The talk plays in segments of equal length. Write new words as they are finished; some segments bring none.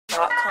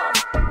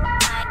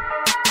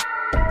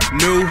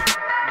New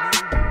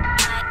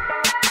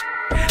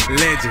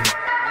legend.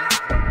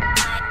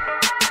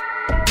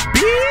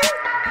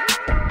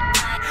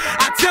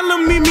 I tell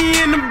them meet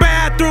me in the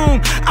bathroom.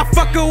 I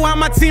fuck her while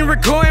my team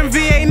recording.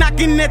 VA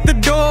knocking at the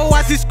door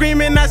while she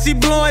screaming, now she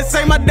blowing.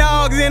 Say my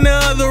dog's in the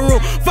other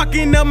room,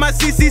 fucking up my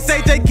CC.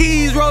 Say take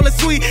keys, rollin'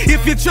 sweet.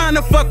 If you're trying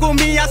to fuck with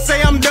me, I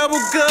say I'm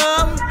double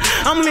cup.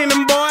 I'm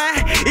leaning, boy.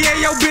 Yeah,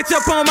 yo bitch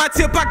up on my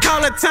tip, I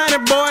call her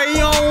tiny boy.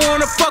 You don't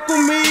wanna fuck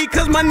with me,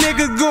 cause my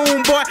nigga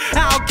goon, boy.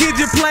 How kid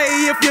you play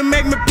if you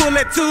make me pull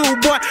that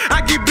tube, boy?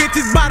 I get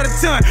bitches by the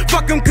ton,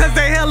 fuck them cause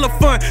they hella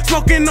fun.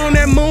 Smoking on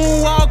that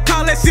moonwalk,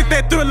 call that shit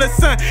that Thriller,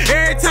 son.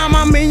 Every time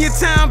I'm in your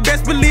town,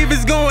 best believe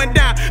it's going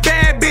down.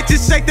 Bad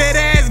bitches shake that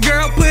ass,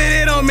 girl, put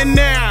it on me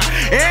now.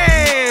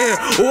 Hey,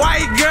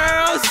 white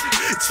girls,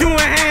 chewing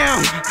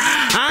ham.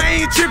 I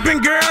ain't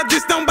tripping, girl,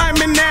 just don't bite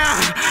me now.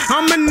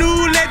 I'm a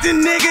new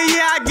legend, nigga,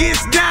 yeah, I get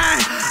down.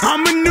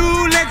 I'm a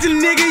new legend,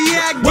 nigga,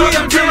 yeah, I get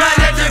Welcome to my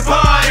legend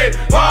party,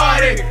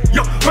 party.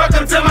 Yo,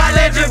 welcome to my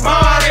legend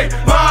party,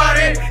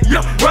 party. Yo,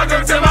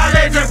 welcome to my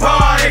legend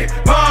party,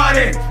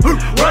 party.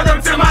 Welcome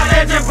to my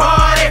legend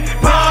party,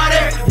 party.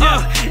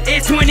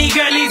 It's 20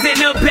 girlies in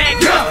the back,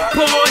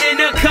 poured in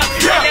the cup.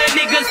 The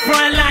niggas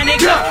front line,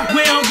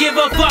 we don't give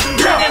a fuck.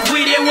 Cause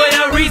we did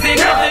with a reason,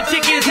 the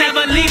chickens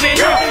never leaving.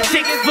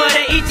 Chickens for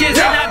the eaches,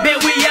 and I bet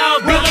we all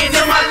beating. Welcome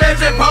to my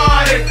legend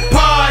party,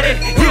 party.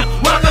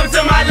 Welcome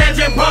to my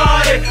legend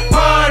party,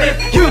 party.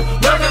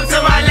 Welcome to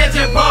my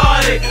legend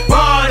party,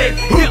 party.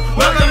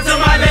 Welcome to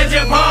my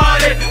legend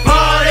party,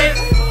 party.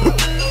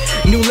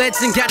 New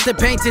legend got the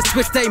painters,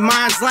 twist they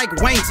minds like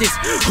wenches.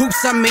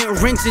 Hoops, I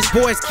meant wrenches,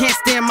 boys can't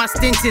stand my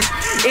stenches.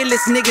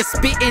 Illest niggas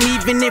spittin'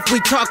 even if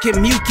we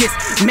talking mucus.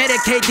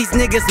 Medicate these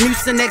niggas,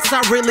 Mucinex, I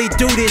really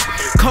do this.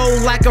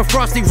 Cold like a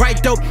frosty, right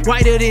dope,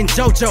 whiter than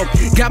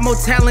JoJo. Got more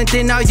talent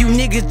than all you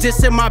niggas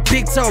just in my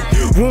big toe.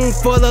 Room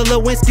full of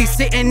Lewinsky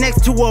sitting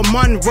next to a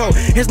Monroe.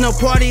 There's no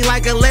party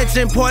like a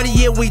legend party,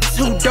 yeah we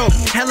too dope.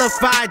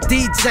 Hellified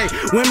DJ,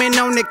 women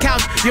on the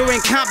couch, your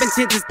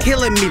incompetence is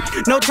killing me.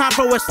 No time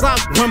for a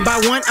slouch, one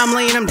by one, I'm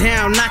laying them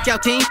down.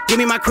 Knockout king, give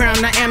me my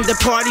crown, I am the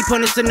party.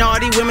 Punish the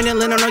naughty, women in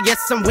linen, oh yes,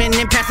 I'm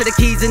winning. Pass her the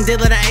keys and deal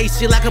her the ace.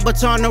 She like a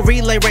baton, no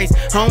relay race.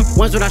 Home,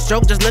 ones when I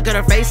stroke, just look at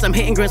her face. I'm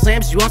hitting grand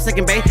slams, you on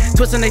second base.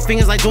 Twisting they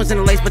fingers like joints in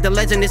the lace, but the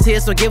legend is here,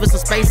 so give us some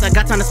space. I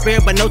got time to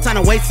spare, but no time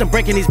to waste. I'm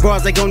breaking these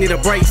bras, they gon' need a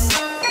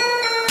brace.